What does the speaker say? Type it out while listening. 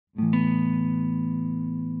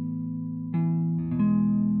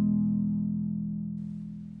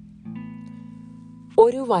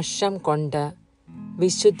ഒരു വർഷം കൊണ്ട്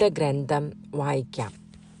വിശുദ്ധ ഗ്രന്ഥം വായിക്കാം.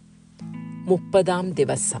 30-ാം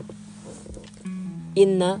ദിവസം.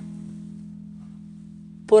 ഇന്ന്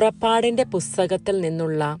പുറപ്പാടിൻ്റെ പുസ്തകത്തിൽ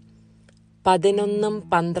നിന്നുള്ള 11,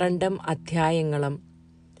 12 അധ്യായങ്ങളും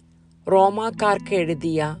റോമാക്കാർക്ക്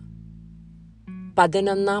എഴുതിയ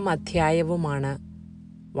 11-ാം അധ്യായവുമാണ്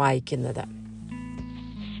വായിക്കുന്നത്.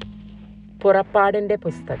 പുറപ്പാടിൻ്റെ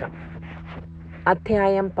പുസ്തകം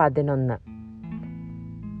അധ്യായം 11.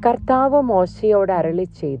 കർത്താവ് മോശയോട്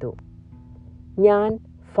അരുളിച്ചെയ്തു, ഞാൻ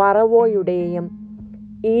ഫറവോയുടെയും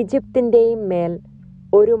ഈജിപ്തിൻ്റെയും മേൽ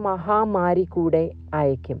ഒരു മഹാമാരി കൂടെ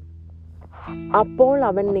അയക്കും. അപ്പോൾ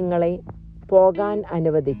അവൻ നിങ്ങളെ പോകാൻ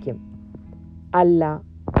അനുവദിക്കും, അല്ല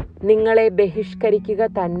നിങ്ങളെ ബഹിഷ്കരിക്കുക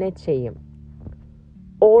തന്നെ ചെയ്യും.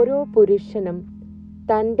 ഓരോ പുരുഷനും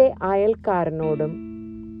തൻ്റെ അയൽക്കാരനോടും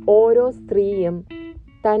ഓരോ സ്ത്രീയും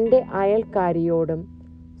തൻ്റെ അയൽക്കാരിയോടും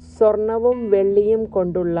സ്വർണവും വെള്ളിയും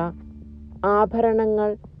കൊണ്ടുള്ള ആഭരണങ്ങൾ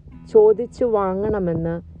ചോദിച്ചു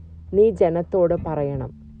വാങ്ങണമെന്ന് നീ ജനത്തോട്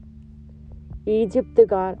പറയണം.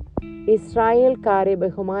 ഈജിപ്തുകാർ ഇസ്രായേൽക്കാരെ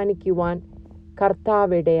ബഹുമാനിക്കുവാൻ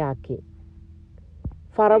കർത്താവിടയാക്കി.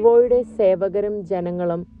 ഫറവോയുടെ സേവകരും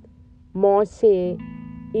ജനങ്ങളും മോശയെ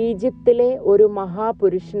ഈജിപ്തിലെ ഒരു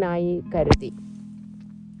മഹാപുരുഷനായി കരുതി.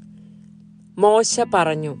 മോശ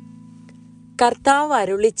പറഞ്ഞു, കർത്താവ്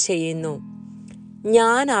അരുളിച്ചെയ്യുന്നു,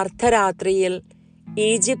 ഞാൻ അർദ്ധരാത്രിയിൽ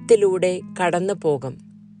ഈജിപ്തിലൂടെ കടന്നു പോകും.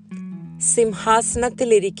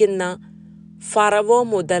 സിംഹാസനത്തിലിരിക്കുന്ന ഫറവോ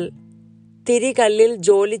മുതൽ തിരികല്ലിൽ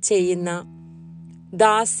ജോലി ചെയ്യുന്ന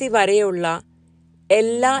ദാസി വരെയുള്ള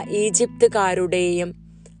എല്ലാ ഈജിപ്തുകാരുടെയും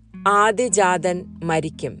ആദിജാതൻ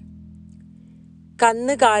മരിക്കും.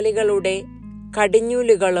 കന്നുകാലികളുടെ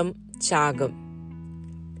കടിഞ്ഞൂലുകളും ചാകും.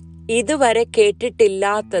 ഇതുവരെ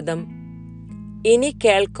കേട്ടിട്ടില്ലാത്തതും ഇനി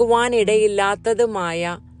കേൾക്കുവാനിടയില്ലാത്തതുമായ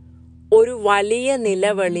ഒരു വലിയ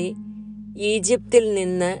നിലവിളി ഈജിപ്തിൽ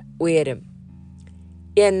നിന്ന് ഉയരും.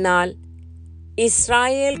 എന്നാൽ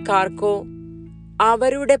ഇസ്രായേൽക്കാർക്കോ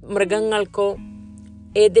അവരുടെ മൃഗങ്ങൾക്കോ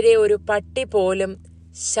എതിരെ ഒരു പട്ടി പോലും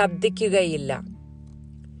ശബ്ദിക്കുകയില്ല.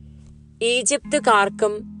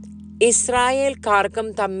 ഈജിപ്തുകാർക്കും ഇസ്രായേൽക്കാർക്കും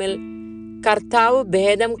തമ്മിൽ കർത്താവ്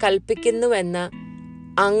ഭേദം കൽപ്പിക്കുന്നുവെന്ന്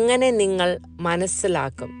അങ്ങനെ നിങ്ങൾ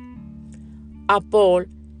മനസ്സിലാക്കും. അപ്പോൾ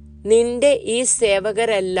നിന്റെ ഈ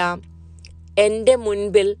സേവകരെല്ലാം എൻ്റെ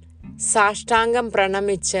മുൻപിൽ സാഷ്ടാംഗം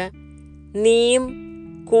പ്രണമിച്ച് നീയും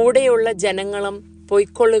കൂടെയുള്ള ജനങ്ങളും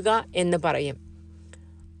പൊയ്ക്കൊള്ളുക എന്ന് പറയും.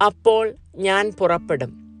 അപ്പോൾ ഞാൻ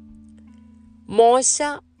പുറപ്പെടും. മോശ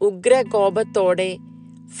ഉഗ്രകോപത്തോടെ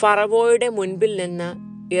ഫറവോയുടെ മുൻപിൽ നിന്ന്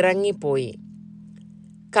ഇറങ്ങിപ്പോയി.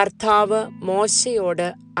 കർത്താവ് മോശയോട്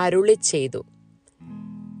അരുളിച്ചെയ്തു,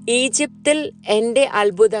 ഈജിപ്തിൽ എൻ്റെ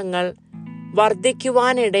അത്ഭുതങ്ങൾ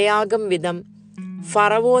വർദ്ധിക്കുവാനിടയാകും വിധം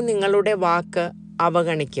ഫറവോ നിങ്ങളുടെ വാക്ക്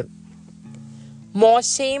അവഗണിക്കും.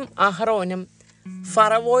 മോശയും അഹ്റോനും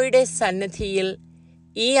ഫറവോയുടെ സന്നിധിയിൽ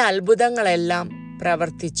ഈ അത്ഭുതങ്ങളെല്ലാം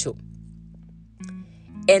പ്രവർത്തിച്ചു.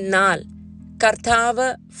 എന്നാൽ കർത്താവ്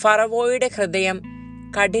ഫറവോയുടെ ഹൃദയം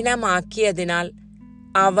കഠിനമാക്കിയതിനാൽ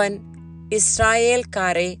അവൻ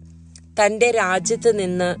ഇസ്രായേൽക്കാരെ തൻ്റെ രാജ്യത്ത്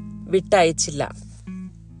നിന്ന് വിട്ടയച്ചില്ല.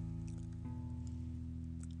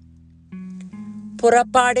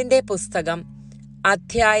 പുറപ്പാടിൻ്റെ പുസ്തകം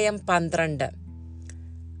അധ്യായം 12.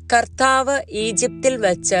 കർത്താവ് ഈജിപ്തിൽ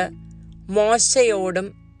വച്ച് മോശയോടും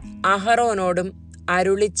അഹ്റോനോടും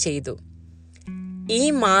അരുളിച്ചെയ്തു, ഈ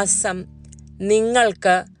മാസം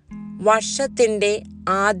നിങ്ങൾക്ക് വർഷത്തിൻ്റെ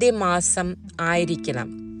ആദ്യ മാസം ആയിരിക്കണം.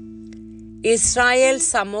 ഇസ്രായേൽ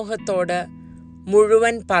സമൂഹത്തോട്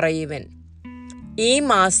മുഴുവൻ പറയുവൻ, ഈ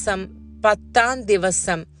മാസം 10-ാം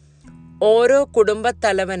ദിവസം ഓരോ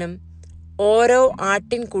കുടുംബത്തലവനും ഓരോ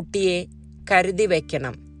ആട്ടിൻകുട്ടിയെ കരുതി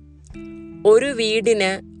വയ്ക്കണം. ഒരു വീടിന്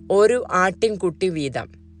ഒരു ആട്ടിൻകുട്ടി വീതം.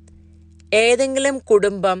 ഏതെങ്കിലും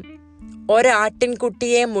കുടുംബം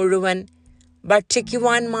ഒരാട്ടിൻകുട്ടിയെ മുഴുവൻ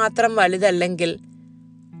ഭക്ഷിക്കുവാൻ മാത്രം വലുതല്ലെങ്കിൽ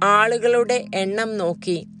ആളുകളുടെ എണ്ണം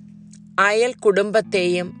നോക്കി അയൽ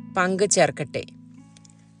കുടുംബത്തെയും പങ്കു ചേർക്കട്ടെ.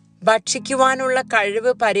 ഭക്ഷിക്കുവാനുള്ള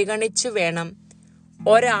കഴിവ് പരിഗണിച്ചു വേണം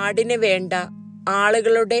ഒരാടിന് വേണ്ട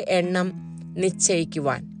ആളുകളുടെ എണ്ണം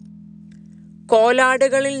നിശ്ചയിക്കുവാൻ.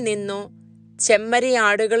 കോലാടുകളിൽ നിന്നോ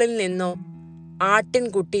ചെമ്മരിയാടുകളിൽ നിന്നോ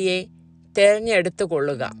ആട്ടിൻകുട്ടിയെ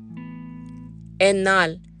തിരഞ്ഞെടുത്തുകൊള്ളുക. എന്നാൽ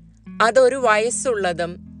അതൊരു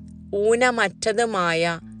വയസ്സുള്ളതും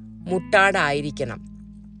ഊനമറ്റതുമായ മുട്ടാടായിരിക്കണം.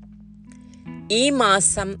 ഈ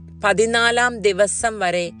മാസം 14-ാം ദിവസം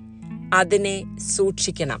വരെ അതിനെ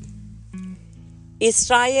സൂക്ഷിക്കണം.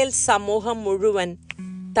 ഇസ്രായേൽ സമൂഹം മുഴുവൻ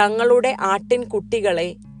തങ്ങളുടെ ആട്ടിൻകുട്ടികളെ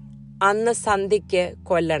അന്ന് സന്ധ്യയ്ക്ക്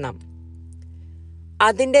കൊല്ലണം.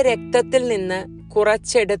 അതിൻ്റെ രക്തത്തിൽ നിന്ന്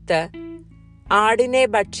കുറച്ചെടുത്ത് ആടിനെ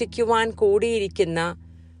ഭക്ഷിക്കുവാൻ കൂടിയിരിക്കുന്ന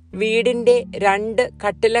വീടിന്റെ 2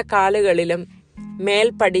 കട്ടിലക്കാലുകളിലും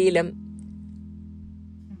മേൽപ്പടിയിലും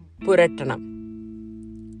പുരട്ടണം.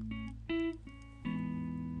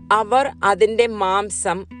 അവർ അതിന്റെ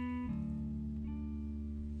മാംസം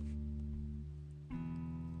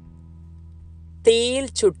തീയിൽ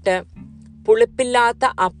ചുട്ട് പുളിപ്പില്ലാത്ത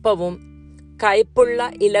അപ്പവും കയ്പുള്ള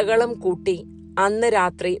ഇലകളും കൂട്ടി അന്ന്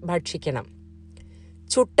രാത്രി ഭക്ഷിക്കണം.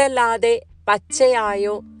 ചുട്ടല്ലാതെ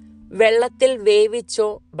പച്ചയായോ വെള്ളത്തിൽ വേവിച്ചോ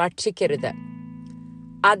ഭക്ഷിക്കരുത്.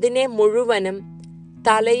 അതിനെ മുഴുവനും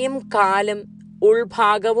തലയും കാലും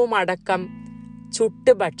ഉൾഭാഗവുമടക്കം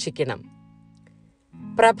ചുട്ട് ഭക്ഷിക്കണം.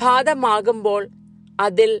 പ്രഭാതമാകുമ്പോൾ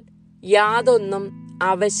അതിൽ യാതൊന്നും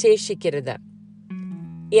അവശേഷിക്കരുത്.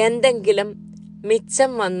 എന്തെങ്കിലും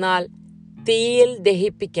മിച്ചം വന്നാൽ തീയിൽ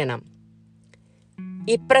ദഹിപ്പിക്കണം.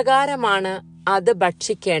 ഇപ്രകാരമാണ് അത്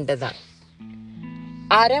ഭക്ഷിക്കേണ്ടത്.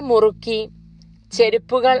 അരമുറുക്കി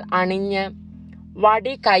ചെരുപ്പുകൾ അണിഞ്ഞ്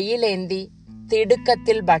വടി കയ്യിലേന്തി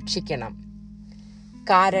തിടുക്കത്തിൽ ഭക്ഷിക്കണം.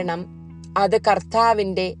 കാരണം അത്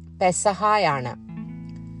കർത്താവിന്റെ പെസഹായാണ്.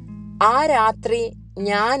 ആ രാത്രി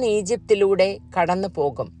ഞാൻ ഈജിപ്തിലൂടെ കടന്നു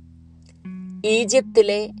പോകും.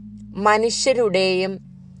 ഈജിപ്തിലെ മനുഷ്യരുടെയും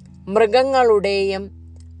മൃഗങ്ങളുടെയും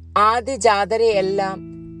ആദിജാതരെയെല്ലാം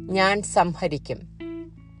ഞാൻ സംഹരിക്കും.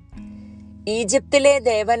 ഈജിപ്തിലെ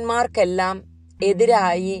ദേവന്മാർക്കെല്ലാം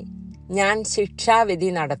എതിരായി ഞാൻ ശിക്ഷാവിധി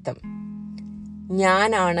നടത്തും.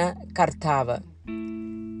 ഞാനാണ് കർത്താവ്.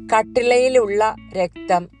 കട്ടിലയിലുള്ള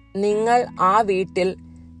രക്തം നിങ്ങൾ ആ വീട്ടിൽ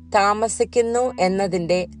താമസിക്കുന്നു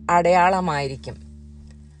എന്നതിൻ്റെ അടയാളമായിരിക്കും.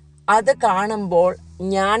 അത് കാണുമ്പോൾ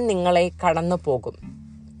ഞാൻ നിങ്ങളെ കടന്നു പോകും.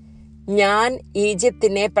 ഞാൻ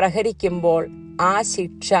ഈജിപ്തിനെ പ്രഹരിക്കുമ്പോൾ ആ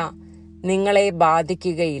ശിക്ഷ നിങ്ങളെ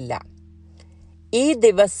ബാധിക്കുകയില്ല. ഈ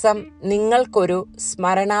ദിവസം നിങ്ങൾക്കൊരു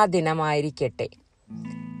സ്മരണാദിനമായിരിക്കട്ടെ.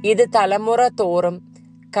 ഇത് തലമുറ തോറും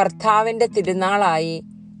കർത്താവിന്റെ തിരുനാളായി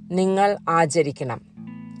നിങ്ങൾ ആചരിക്കണം.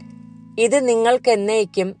 ഇത്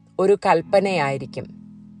നിങ്ങൾക്കെന്നേക്കും ഒരു കൽപ്പനയായിരിക്കും.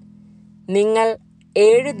 നിങ്ങൾ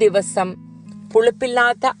 7 ദിവസം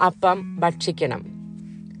പുളിപ്പില്ലാത്ത അപ്പം ഭക്ഷിക്കണം.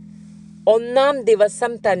 1-ാം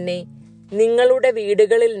ദിവസം തന്നെ നിങ്ങളുടെ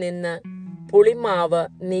വീടുകളിൽ നിന്ന് പുളിമാവ്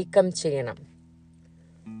നീക്കം ചെയ്യണം.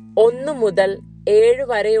 1 മുതൽ 7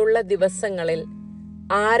 വരെയുള്ള ദിവസങ്ങളിൽ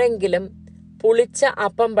ആരെങ്കിലും പുളിച്ച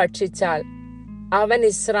അപ്പം ഭക്ഷിച്ചാൽ അവൻ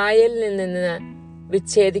ഇസ്രായേലിൽ നിന്ന്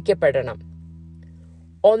വിച്ഛേദിക്കപ്പെടണം.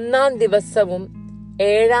 1-ാം ദിവസവും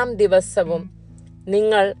 7-ാം ദിവസവും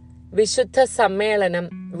നിങ്ങൾ വിശുദ്ധ സമ്മേളനം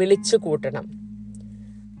വിളിച്ചു കൂട്ടണം.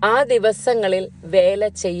 ആ ദിവസങ്ങളിൽ വേല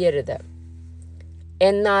ചെയ്യരുത്.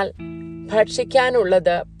 എന്നാൽ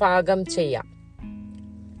ഭക്ഷിക്കാനുള്ളത് പാകം ചെയ്യാം.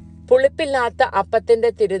 പുളിപ്പില്ലാത്ത അപ്പത്തിന്റെ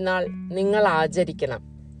തിരുനാൾ നിങ്ങൾ ആചരിക്കണം.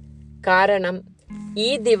 കാരണം ഈ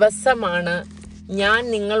ദിവസമാണ് ഞാൻ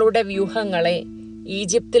നിങ്ങളുടെ വ്യൂഹങ്ങളെ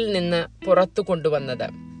ഈജിപ്തിൽ നിന്ന് പുറത്തു കൊണ്ടുവന്നത്.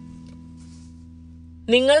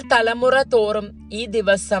 നിങ്ങൾ തലമുറ തോറും ഈ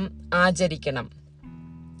ദിവസം ആചരിക്കണം.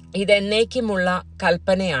 ഇതെന്നേക്കുമുള്ള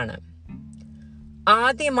കൽപ്പനയാണ്.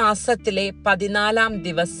 ആദ്യ മാസത്തിലെ 14-ാം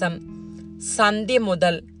ദിവസം സന്ധ്യ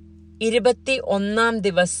മുതൽ 21-ാം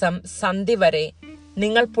ദിവസം സന്ധ്യ വരെ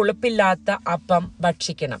നിങ്ങൾ പുളിപ്പില്ലാത്ത അപ്പം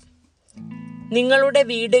ഭക്ഷിക്കണം. നിങ്ങളുടെ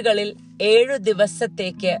വീടുകളിൽ 7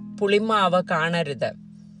 ദിവസത്തേക്ക് പുളിമാവ് കാണരുത്.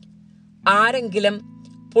 ആരെങ്കിലും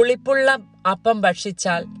പുളിപ്പുള്ള അപ്പം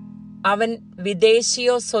ഭക്ഷിച്ചാൽ അവൻ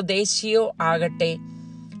വിദേശിയോ സ്വദേശിയോ ആകട്ടെ,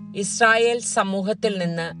 ഇസ്രായേൽ സമൂഹത്തിൽ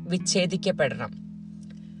നിന്ന് വിച്ഛേദിക്കപ്പെടണം.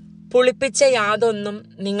 പുളിപ്പിച്ച യാതൊന്നും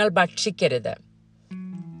നിങ്ങൾ ഭക്ഷിക്കരുത്.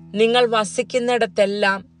 നിങ്ങൾ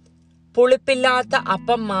വസിക്കുന്നിടത്തെല്ലാം പുളിപ്പില്ലാത്ത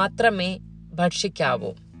അപ്പം മാത്രമേ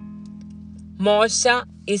ഭക്ഷിക്കാവൂ. മോശ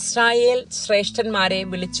ഇസ്രായേൽ ശ്രേഷ്ഠന്മാരെ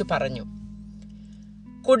വിളിച്ചു പറഞ്ഞു,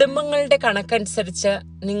 കുടുംബങ്ങളുടെ കണക്കനുസരിച്ച്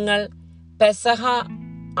നിങ്ങൾ പെസഹ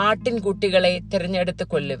ആട്ടിൻകുട്ടികളെ തിരഞ്ഞെടുത്ത്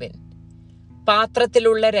കൊല്ലുവിൻ.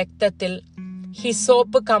 പാത്രത്തിലുള്ള രക്തത്തിൽ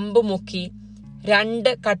ഹിസോപ്പ് കമ്പ് മുക്കി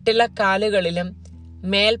 2 കട്ടിലക്കാലുകളിലും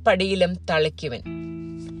മേൽപ്പടിയിലും തളിക്കുവിൻ.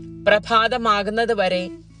 പ്രഭാതമാകുന്നത് വരെ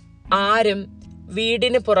ആരും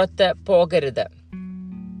വീടിന് പുറത്ത് പോകരുത്.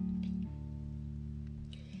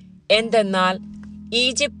 എന്തെന്നാൽ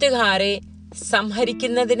ഈജിപ്തുകാരെ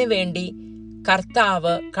സംഹരിക്കുന്നതിന് വേണ്ടി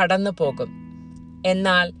കർത്താവ് കടന്നു പോകും.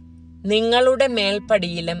 എന്നാൽ നിങ്ങളുടെ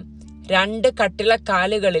മേൽപ്പടിയിലും 2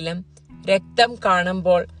 കട്ടിലക്കാലുകളിലും രക്തം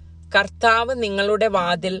കാണുമ്പോൾ കർത്താവ് നിങ്ങളുടെ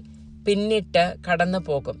വാതിൽ പിന്നിട്ട് കടന്നു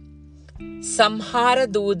പോകും.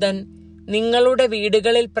 സംഹാരദൂതൻ നിങ്ങളുടെ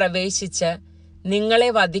വീടുകളിൽ പ്രവേശിച്ച് നിങ്ങളെ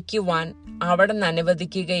വധിക്കുവാൻ അവിടെ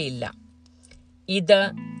അനുവദിക്കുകയില്ല. ഇത്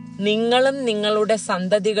നിങ്ങളും നിങ്ങളുടെ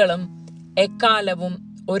സന്തതികളും എക്കാലവും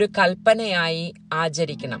ഒരു കൽപ്പനയായി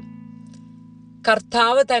ആചരിക്കണം.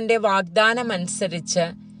 കർത്താവ് തന്റെ വാഗ്ദാനമനുസരിച്ച്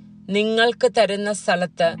നിങ്ങൾക്ക് തരുന്ന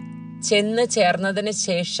സ്ഥലത്ത് ചെന്ന് ചേർന്നതിന്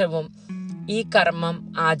ശേഷവും ഈ കർമ്മം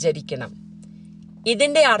ആചരിക്കണം.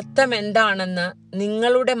 ഇതിന്റെ അർത്ഥം എന്താണെന്ന്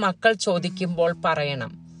നിങ്ങളുടെ മക്കൾ ചോദിക്കുമ്പോൾ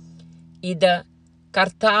പറയണം, ഇത്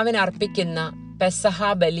കർത്താവിന് അർപ്പിക്കുന്ന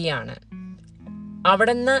പെസഹ ബലിയാണ്.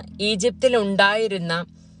 അവിടുന്ന് ഈജിപ്തിൽ ഉണ്ടായിരുന്ന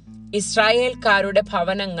ഇസ്രായേൽക്കാരുടെ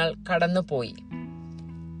ഭവനങ്ങൾ കടന്നുപോയി.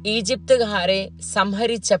 ഈജിപ്തുകാരെ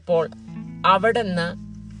സംഹരിച്ചപ്പോൾ അവിടുന്ന്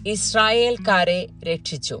ഇസ്രായേൽക്കാരെ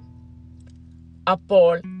രക്ഷിച്ചു.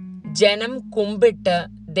 അപ്പോൾ ജനം കുമ്പിട്ട്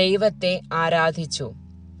ദൈവത്തെ ആരാധിച്ചു.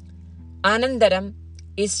 അനന്തരം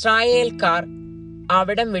ഇസ്രായേൽക്കാർ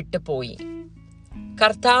അവിടം വിട്ടുപോയി.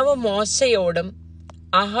 കർത്താവ് മോശയോടും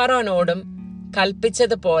അഹരോനോടും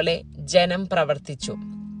കൽപ്പിച്ചതുപോലെ ജനം പ്രവർത്തിച്ചു.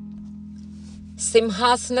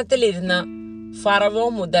 സിംഹാസനത്തിലിരുന്ന ഫറവോ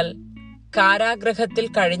മുതൽ കാരാഗൃഹത്തിൽ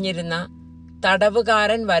കഴിഞ്ഞിരുന്ന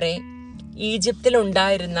തടവുകാരൻ വരെ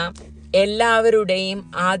ഈജിപ്തിലുണ്ടായിരുന്ന എല്ലാവരുടെയും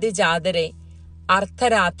ആദിജാതരെ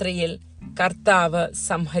അർദ്ധരാത്രിയിൽ കർത്താവ്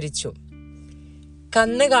സംഹരിച്ചു.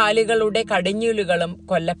 കന്നുകാലികളുടെ കടിഞ്ഞൂലുകളും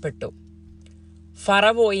കൊല്ലപ്പെട്ടു.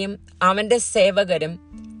 ഫറവോയും അവന്റെ സേവകരും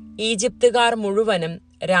ഈജിപ്തുകാർ മുഴുവനും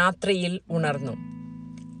രാത്രിയിൽ ഉണർന്നു.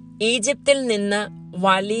 ഈജിപ്തിൽ നിന്ന്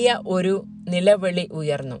വലിയ ഒരു നിലവിളി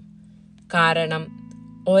ഉയർന്നു. കാരണം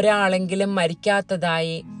ഒരാളെങ്കിലും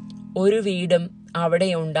മരിക്കാത്തതായി ഒരു വീടും അവിടെ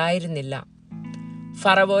ഉണ്ടായിരുന്നില്ല.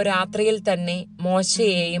 ഫറവോ രാത്രിയിൽ തന്നെ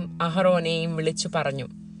മോശയെയും അഹരോനെയും വിളിച്ചു പറഞ്ഞു,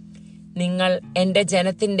 നിങ്ങൾ എന്റെ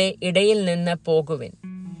ജനത്തിന്റെ ഇടയിൽ നിന്ന് പോകുവിൻ.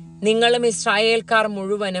 നിങ്ങളും ഇസ്രായേൽക്കാർ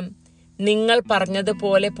മുഴുവനും നിങ്ങൾ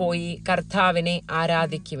പറഞ്ഞതുപോലെ പോയി കർത്താവിനെ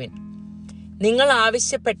ആരാധിക്കുവിൻ. നിങ്ങൾ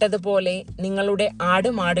ആവശ്യപ്പെട്ടതുപോലെ നിങ്ങളുടെ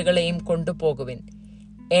ആടുമാടുകളെയും കൊണ്ടുപോകുവിൻ.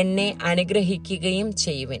 എന്നെ അനുഗ്രഹിക്കുകയും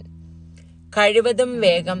ചെയ്യുവിൻ. കഴിവതും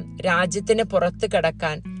വേഗം രാജ്യത്തിന് പുറത്തു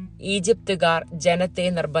കടക്കാൻ ഈജിപ്തുകാർ ജനത്തെ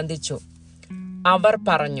നിർബന്ധിച്ചു. അവർ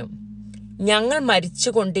പറഞ്ഞു, ഞങ്ങൾ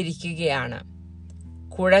മരിച്ചുകൊണ്ടിരിക്കുകയാണ്.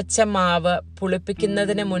 കുഴച്ച മാവ്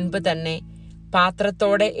പുളിപ്പിക്കുന്നതിന് മുൻപ് തന്നെ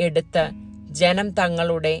പാത്രത്തോടെ എടുത്ത് ജനം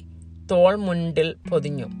തങ്ങളുടെ തോൾമുണ്ടിൽ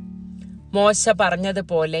പൊതിഞ്ഞു. മോശ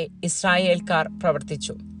പറഞ്ഞതുപോലെ ഇസ്രായേൽക്കാർ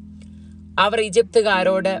പ്രവർത്തിച്ചു. അവർ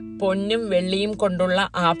ഈജിപ്തുകാരോട് പൊന്നും വെള്ളിയും കൊണ്ടുള്ള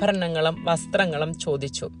ആഭരണങ്ങളും വസ്ത്രങ്ങളും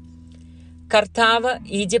ചോദിച്ചു. കർത്താവ്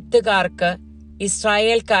ഈജിപ്തുകാർക്ക്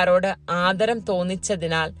ഇസ്രായേൽക്കാരോട് ആദരം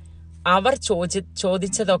തോന്നിച്ചതിനാൽ അവർ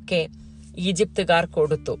ചോദിച്ചതൊക്കെ ഈജിപ്തുകാർ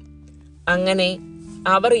കൊടുത്തു. അങ്ങനെ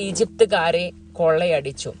അവർ ഈജിപ്തുകാരെ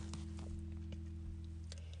കൊള്ളയടിച്ചു.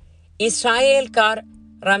 ഇസ്രായേൽക്കാർ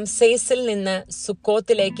റംസേസിൽ നിന്ന്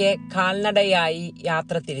സുക്കോത്തിലേക്ക് കാൽനടയായി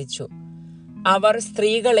യാത്ര തിരിച്ചു. അവർ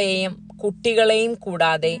സ്ത്രീകളെയും കുട്ടികളെയും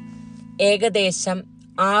കൂടാതെ ഏകദേശം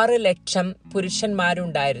 6 ലക്ഷം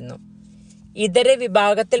പുരുഷന്മാരുണ്ടായിരുന്നു. ഇതര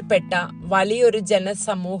വിഭാഗത്തിൽപ്പെട്ട വലിയൊരു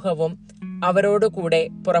ജനസമൂഹവും അവരോടുകൂടെ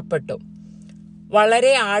പുറപ്പെട്ടു.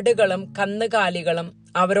 വളരെ ആടുകളും കന്നുകാലികളും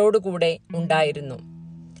അവരോടുകൂടെ ഉണ്ടായിരുന്നു.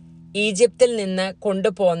 ഈജിപ്തിൽ നിന്ന്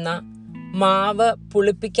കൊണ്ടുപോന്ന മാവ്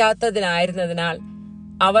പുളിപ്പിക്കാത്തതിനായിരുന്നതിനാൽ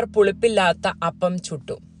അവർ പുളിപ്പില്ലാത്ത അപ്പം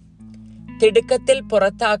ചുട്ടു. തിടുക്കത്തിൽ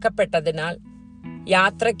പുറത്താക്കപ്പെട്ടതിനാൽ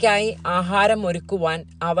യാത്രയ്ക്കായി ആഹാരം ഒരുക്കുവാൻ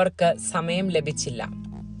അവർക്ക് സമയം ലഭിച്ചില്ല.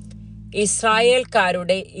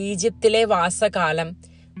 ഇസ്രായേൽക്കാരുടെ ഈജിപ്തിലെ വാസകാലം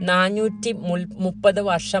 430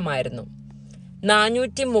 വർഷമായിരുന്നു.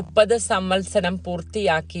 430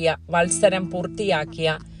 വത്സരം പൂർത്തിയാക്കിയ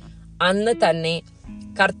അന്ന് തന്നെ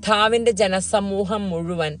കർത്താവിന്റെ ജനസമൂഹം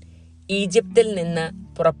മുഴുവൻ ഈജിപ്തിൽ നിന്ന്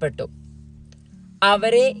പുറപ്പെട്ടു.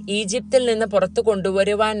 അവരെ ഈജിപ്തിൽ നിന്ന് പുറത്തു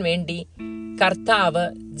കൊണ്ടുവരുവാൻ വേണ്ടി കർത്താവ്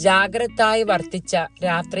ജാഗ്രതായി വർത്തിച്ച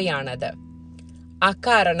രാത്രിയാണത്.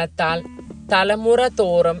 അക്കാരണത്താൽ തലമുറ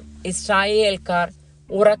തോറും ഇസ്രായേൽക്കാർ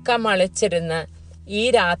ഉറക്കമളിച്ചിരുന്ന് ഈ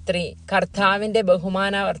രാത്രി കർത്താവിന്റെ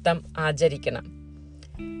ബഹുമാനാർത്ഥം ആചരിക്കണം.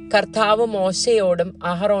 കർത്താവ് മോശയോടും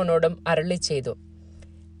അഹരോനോടും അരുളി ചെയ്തു,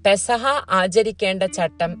 പെസഹ ആചരിക്കേണ്ട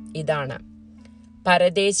ചട്ടം ഇതാണ്.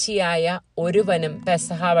 പരദേശിയായ ഒരുവനും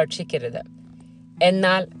പെസഹ ഭക്ഷിക്കരുത്.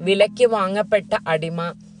 എന്നാൽ വിലയ്ക്ക് വാങ്ങപ്പെട്ട അടിമ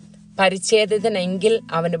പരിച്ഛേദിതനെങ്കിൽ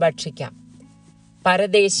അവന് ഭക്ഷിക്കാം.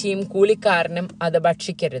 പരദേശിയും കൂലിക്കാരനും അത്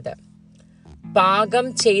ഭക്ഷിക്കരുത്. പാകം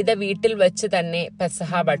ചെയ്ത വീട്ടിൽ വെച്ച് തന്നെ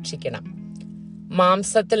പെസഹ ഭക്ഷിക്കണം.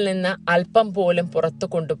 മാംസത്തിൽ നിന്ന് അല്പം പോലും പുറത്തു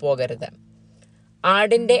കൊണ്ടുപോകരുത്.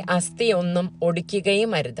 ആടിന്റെ അസ്ഥിയൊന്നും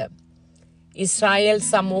ഒടിക്കുകയും അരുത്. ഇസ്രായേൽ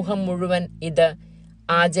സമൂഹം മുഴുവൻ ഇത്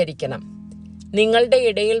ആചരിക്കണം. നിങ്ങളുടെ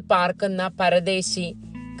ഇടയിൽ പാർക്കുന്ന പരദേശി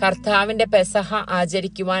കർത്താവിന്റെ പെസഹ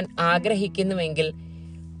ആചരിക്കുവാൻ ആഗ്രഹിക്കുന്നുവെങ്കിൽ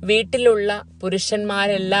വീട്ടിലുള്ള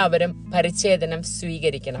പുരുഷന്മാരെല്ലാവരും പരിച്ഛേദനം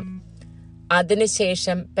സ്വീകരിക്കണം.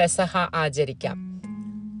 അതിനുശേഷം പെസഹ ആചരിക്കാം.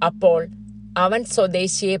 അപ്പോൾ അവൻ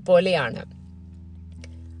സ്വദേശിയെ പോലെയാണ്.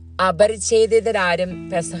 അപരിച്ഛേദിതരാരും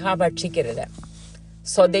പെസഹ ഭക്ഷിക്കരുത്.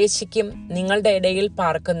 സ്വദേശിക്കും നിങ്ങളുടെ ഇടയിൽ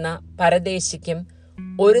പാർക്കുന്ന പരദേശിക്കും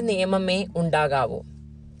ഒരു നിയമമേ ഉണ്ടാകാവൂ.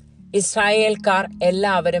 ഇസ്രായേൽക്കാർ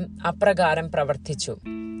എല്ലാവരും അപ്രകാരം പ്രവർത്തിച്ചു.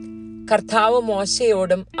 കർത്താവ്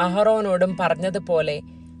മോശയോടും അഹറോനോടും പറഞ്ഞതുപോലെ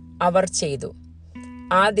അവർ ചെയ്തു.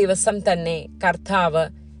 ആ ദിവസം തന്നെ കർത്താവ്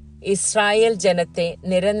ഇസ്രായേൽ ജനത്തെ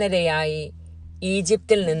നിരനിരയായി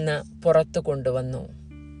ഈജിപ്തിൽ നിന്ന് പുറത്തു കൊണ്ടുവന്നു.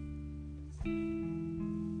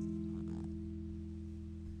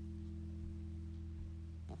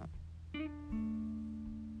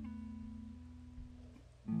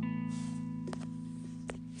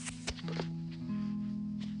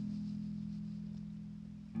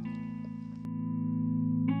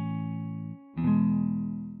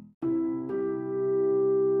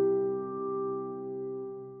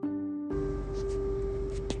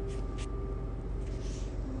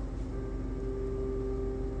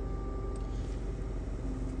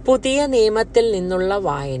 പുതിയ നിയമത്തിൽ നിന്നുള്ള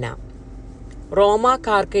വായന.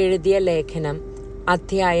 റോമാക്കാർക്ക് എഴുതിയ ലേഖനം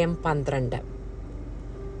അധ്യായം 12.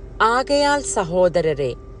 ആകയാൽ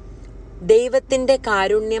സഹോദരരെ, ദൈവത്തിന്റെ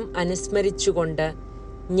കാരുണ്യം അനുസ്മരിച്ചുകൊണ്ട്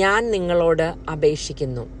ഞാൻ നിങ്ങളോട്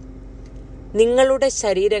അപേക്ഷിക്കുന്നു, നിങ്ങളുടെ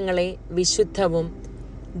ശരീരങ്ങളെ വിശുദ്ധവും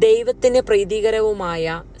ദൈവത്തിന്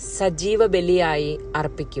പ്രീതികരവുമായ സജീവ ബലിയായി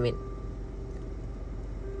അർപ്പിക്കുവിൻ.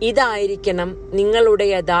 ഇതായിരിക്കണം നിങ്ങളുടെ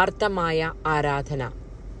യഥാർത്ഥമായ ആരാധന.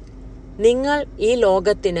 നിങ്ങൾ ഈ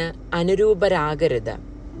ലോകത്തിന് അനുരൂപരാകരുത്.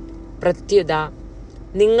 പ്രത്യുത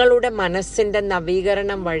നിങ്ങളുടെ മനസ്സിന്റെ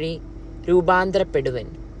നവീകരണം വഴി രൂപാന്തരപ്പെടുവിൻ.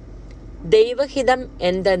 ദൈവഹിതം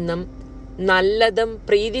എന്തെന്നും നല്ലതും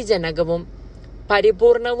പ്രീതിജനകവും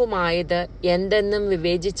പരിപൂർണവുമായത് എന്തെന്നും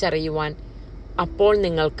വിവേചിച്ചറിയുവാൻ അപ്പോൾ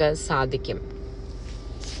നിങ്ങൾക്ക് സാധിക്കും.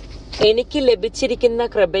 എനിക്ക് ലഭിച്ചിരിക്കുന്ന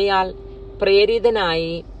കൃപയാൽ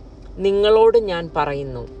പ്രേരിതനായി നിങ്ങളോട് ഞാൻ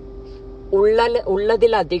പറയുന്നു,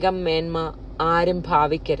 ഉള്ളതിലധികം മേന്മ ആരും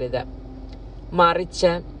ഭാവിക്കരുത്.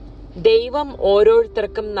 മറിച്ച് ദൈവം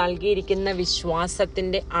ഓരോരുത്തർക്കും നൽകിയിരിക്കുന്ന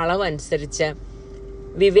വിശ്വാസത്തിന്റെ അളവനുസരിച്ച്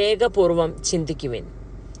വിവേകപൂർവം ചിന്തിക്കുവിൻ.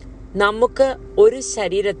 നമുക്ക് ഒരു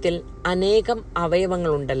ശരീരത്തിൽ അനേകം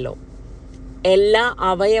അവയവങ്ങളുണ്ടല്ലോ. എല്ലാ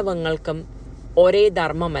അവയവങ്ങൾക്കും ഒരേ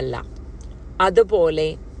ധർമ്മമല്ല. അതുപോലെ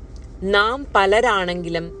നാം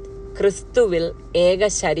പലരാണെങ്കിലും ക്രിസ്തുവിൽ ഏക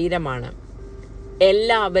ശരീരമാണ്.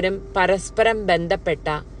 എല്ലാവരും പരസ്പരം ബന്ധപ്പെട്ട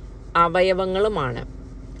അവയവങ്ങളുമാണ്.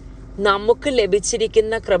 നമുക്ക്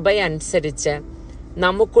ലഭിച്ചിരിക്കുന്ന കൃപയനുസരിച്ച്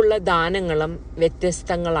നമുക്കുള്ള ദാനങ്ങളും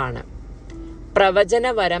വ്യത്യസ്തങ്ങളാണ്.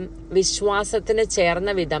 പ്രവചനവരം വിശ്വാസത്തിന്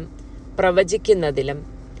ചേർന്ന വിധം പ്രവചിക്കുന്നതിലും,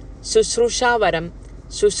 ശുശ്രൂഷാവരം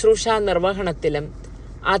ശുശ്രൂഷാ നിർവഹണത്തിലും,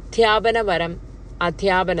 അധ്യാപനവരം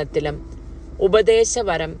അധ്യാപനത്തിലും,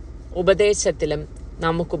 ഉപദേശവരം ഉപദേശത്തിലും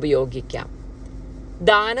നമുക്കുപയോഗിക്കാം.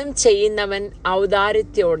 ദാനം ചെയ്യുന്നവൻ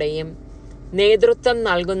ഔദാര്യത്തോടെയും നേതൃത്വം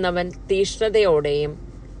നൽകുന്നവൻ തീഷ്ണതയോടെയും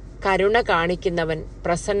കരുണ കാണിക്കുന്നവൻ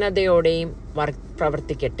പ്രസന്നതയോടെയും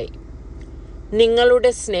പ്രവർത്തിക്കട്ടെ.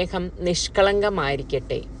 നിങ്ങളുടെ സ്നേഹം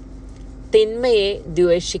നിഷ്കളങ്കമായിരിക്കട്ടെ. തിന്മയെ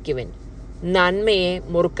ദ്വേഷിക്കുവിൻ, നന്മയെ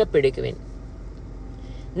മുറുക്കെ പിടിക്കുവിൻ.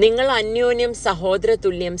 നിങ്ങൾ അന്യോന്യം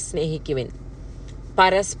സഹോദരതുല്യം സ്നേഹിക്കുവിൻ.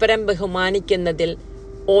 പരസ്പരം ബഹുമാനിക്കുന്നതിൽ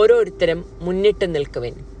ഓരോരുത്തരും മുന്നിട്ട്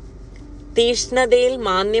നിൽക്കുവിൻ. തീഷ്ണതയിൽ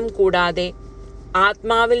മാന്യം കൂടാതെ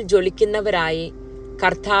ആത്മാവിൽ ജ്വലിക്കുന്നവരായി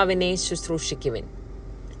കർത്താവിനെ ശുശ്രൂഷിക്കുവിൻ.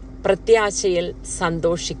 പ്രത്യാശയിൽ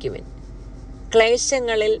സന്തോഷിക്കുവിൻ.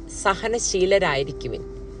 ക്ലേശങ്ങളിൽ സഹനശീലരായിരിക്കുവിൻ.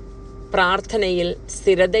 പ്രാർത്ഥനയിൽ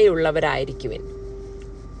സ്ഥിരതയുള്ളവരായിരിക്കുവിൻ.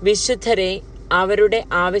 വിശുദ്ധരെ അവരുടെ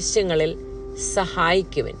ആവശ്യങ്ങളിൽ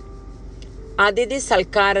സഹായിക്കുവിൻ. അതിഥി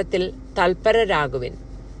സൽക്കാരത്തിൽ തൽപരരാകുവിൻ.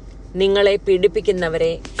 നിങ്ങളെ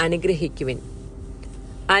പീഡിപ്പിക്കുന്നവരെ അനുഗ്രഹിക്കുവിൻ.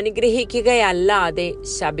 അനുഗ്രഹിക്കുകയല്ലാതെ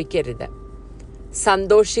ശപിക്കരുത്.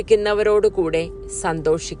 സന്തോഷിക്കുന്നവരോടുകൂടെ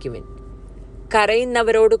സന്തോഷിക്കുവിൻ.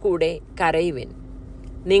 കരയുന്നവരോടുകൂടെ കരയുവിൻ.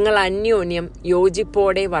 നിങ്ങൾ അന്യോന്യം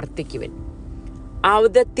യോജിപ്പോടെ വർത്തിക്കുവിൻ.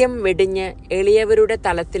 ഔദത്യം വെടിഞ്ഞ് എളിയവരുടെ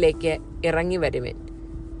തലത്തിലേക്ക് ഇറങ്ങി വരുവിൻ.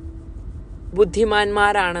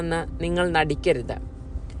 ബുദ്ധിമാന്മാരാണെന്ന് നിങ്ങൾ നടിക്കരുത്.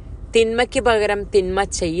 തിന്മയ്ക്ക് പകരം തിന്മ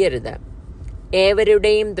ചെയ്യരുത്.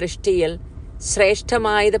 ഏവരുടെയും ദൃഷ്ടിയിൽ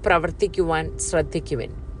ശ്രേഷ്ഠമായത് പ്രവർത്തിക്കുവാൻ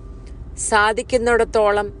ശ്രദ്ധിക്കുവിൻ.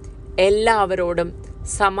 സാധിക്കുന്നിടത്തോളം എല്ലാവരോടും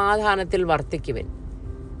സമാധാനത്തിൽ വർത്തിക്കുവിൻ.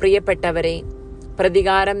 പ്രിയപ്പെട്ടവരെ,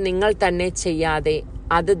 പ്രതികാരം നിങ്ങൾ തന്നെ ചെയ്യാതെ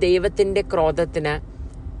അത് ദൈവത്തിന്റെ ക്രോധത്തിന്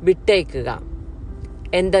വിട്ടേക്കുക.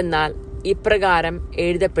 എന്തെന്നാൽ ഇപ്രകാരം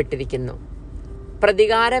എഴുതപ്പെട്ടിരിക്കുന്നു,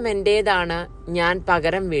 പ്രതികാരം എന്റേതാണ്, ഞാൻ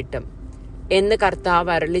പകരം വീട്ടും എന്ന്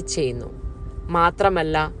കർത്താവ് അരുളിച്ചെയ്യുന്നു.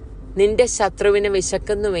 മാത്രമല്ല, നിന്റെ ശത്രുവിന്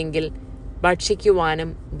വിശക്കുന്നുവെങ്കിൽ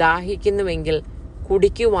ഭക്ഷിക്കുവാനും ദാഹിക്കുന്നുവെങ്കിൽ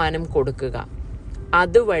കുടിക്കുവാനും കൊടുക്കുക.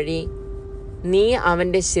 അതുവഴി നീ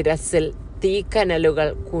അവന്റെ ശിരസ്സിൽ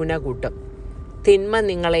തീക്കനലുകൾ കൂനകൂട്ടും. തിന്മ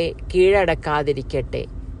നിങ്ങളെ കീഴടക്കാതിരിക്കട്ടെ.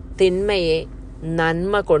 തിന്മയെ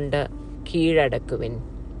നന്മ കൊണ്ട് കീഴടക്കുവിൻ.